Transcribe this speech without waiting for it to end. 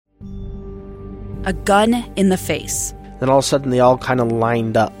a gun in the face. Then all of a sudden, they all kind of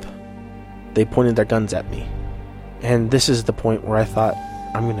lined up. They pointed their guns at me. And this is the point where I thought,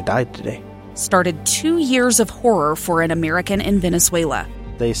 I'm going to die today. Started 2 years of horror for an American in Venezuela.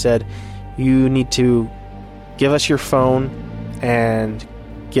 They said, you need to give us your phone and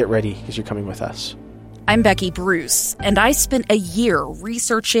get ready because you're coming with us. I'm Becky Bruce, and I spent a year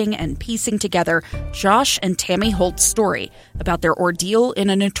researching and piecing together Josh and Tammy Holt's story about their ordeal in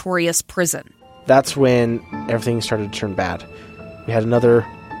a notorious prison. That's when everything started to turn bad. We had another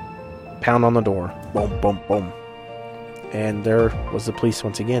pound on the door. Boom, boom, boom. And there was the police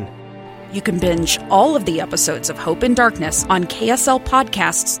once again. You can binge all of the episodes of Hope in Darkness on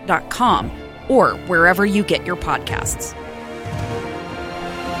KSLpodcasts.com or wherever you get your podcasts.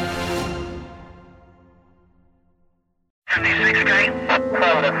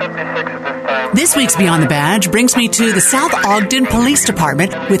 This week's Beyond the Badge brings me to the South Ogden Police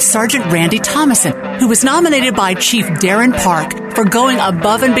Department with Sergeant Randy Thomason, who was nominated by Chief Darren Park for going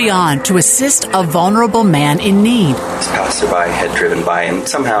above and beyond to assist a vulnerable man in need. This passerby had driven by, and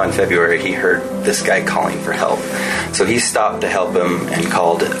somehow in February he heard this guy calling for help. So he stopped to help him and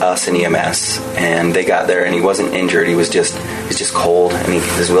called us and EMS, and they got there, and he wasn't injured. He was just cold, and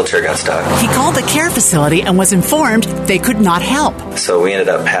his wheelchair got stuck. He called the care facility and was informed they could not help. So we ended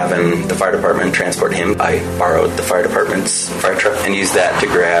up having the fire department transport him. I borrowed the fire department's fire truck and used that to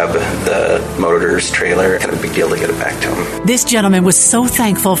grab the motor's trailer. Kind of a big deal to get it back to him. This gentleman was so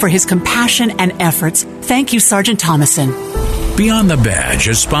thankful for his compassion and efforts. Thank you, Sergeant Thomason. Beyond the Badge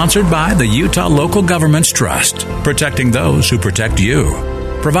is sponsored by the Utah Local Governments Trust, protecting those who protect you.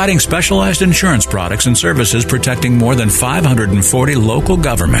 Providing specialized insurance products and services protecting more than 540 local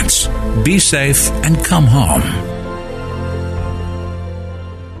governments. Be safe and come home.